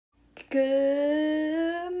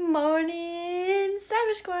Good morning,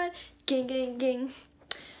 Savage Squad. Gang, gang, gang.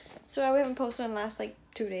 So we haven't posted in the last like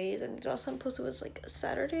 2 days, and the last time I posted was like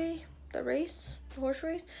Saturday, the horse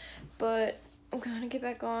race. But I'm gonna get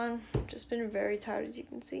back on. Just been very tired, as you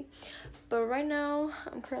can see. But right now,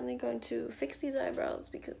 I'm currently going to fix these eyebrows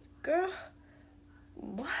because, girl,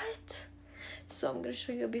 what? So I'm gonna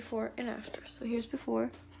show you a before and after. So here's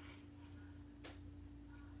before.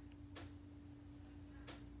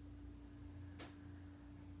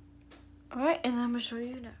 Alright, and I'm gonna show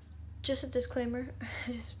you now. Just a disclaimer,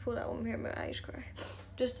 I just pulled out one here, my eyes cry.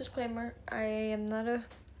 Just disclaimer, I am not a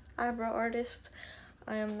eyebrow artist.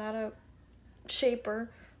 I am not a shaper,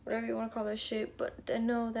 whatever you want to call that shit, but I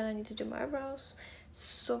know that I need to do my eyebrows.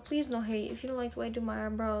 So please no hate. If you don't like the way I do my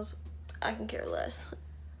eyebrows, I can care less.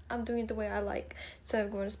 I'm doing it the way I like, instead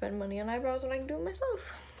of going to spend money on eyebrows when I can do it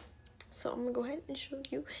myself. So I'm gonna go ahead and show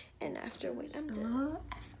you an after when I'm done.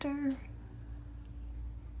 After.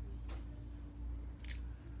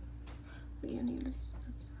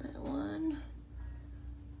 That's that one,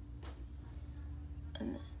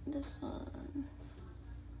 and then this one.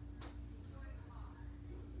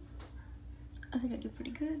 I think I do pretty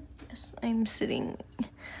good. Yes, I'm sitting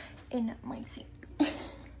in my sink.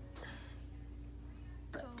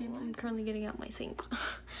 But I'm currently getting out my sink.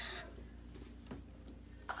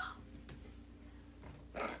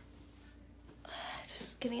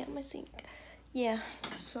 Just getting out my sink. Yeah,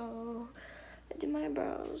 so I did my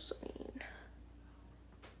eyebrows. I mean,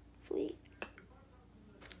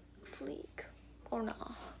 fleek or nah.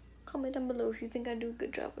 Comment down below if you think I do a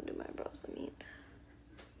good job on doing my eyebrows. I mean,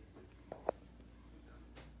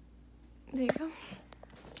 there you go.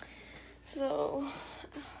 So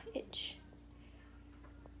itch.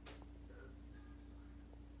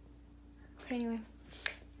 Okay, anyway,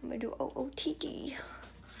 I'm gonna do OOTD,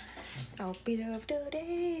 outfit of the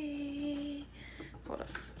day. Hold up,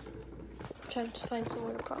 I'm trying to find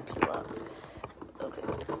somewhere to prop you up. Okay,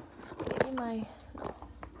 maybe no.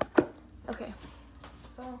 Okay,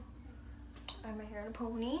 so I have my hair in a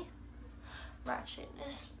pony.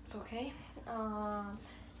 Ratchetness, it's okay.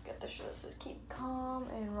 Got the shirt that says keep calm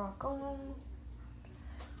and rock on.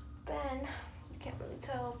 Then, you can't really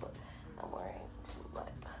tell, but I'm wearing some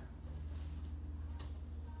black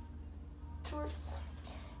shorts.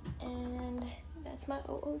 And that's my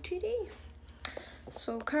OOTD.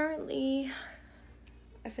 So currently,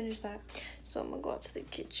 I finished that. So I'm gonna go out to the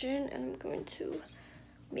kitchen and I'm going to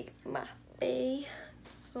make my bae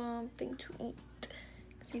something to eat.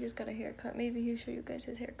 Cause he just got a haircut. Maybe he'll show you guys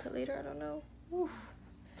his haircut later, I don't know. Oof.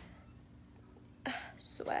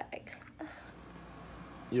 Swag.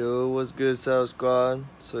 Yo, what's good, Savage Squad?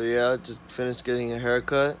 So yeah, just finished getting a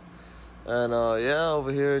haircut. And yeah,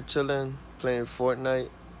 over here chilling, playing Fortnite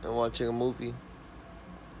and watching a movie.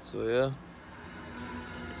 So yeah.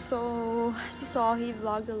 So, as you saw, he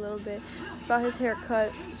vlogged a little bit about his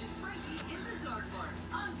haircut.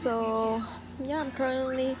 So, yeah, I'm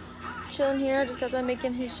currently chilling here. I just got done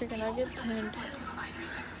making his chicken nuggets and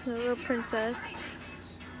the little princess.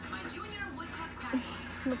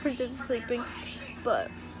 My princess is sleeping, but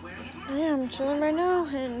yeah, I'm chilling right now,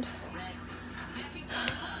 and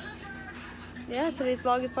yeah, today's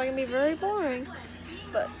vlog is probably gonna be very boring,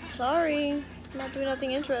 but sorry, I'm not doing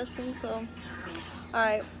nothing interesting, so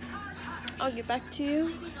alright, I'll get back to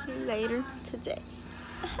you later today.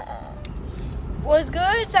 What's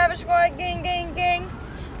good, Savage Squad gang, gang, gang?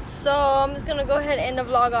 So I'm just gonna go ahead and end the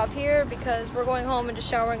vlog off here because we're going home and just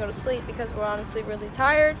shower and go to sleep because we're honestly really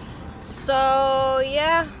tired. So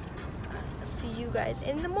yeah, see you guys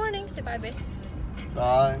in the morning. Say bye, babe.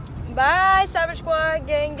 Bye. Bye, Savage Squad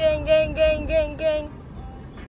gang, gang, gang, gang, gang, gang.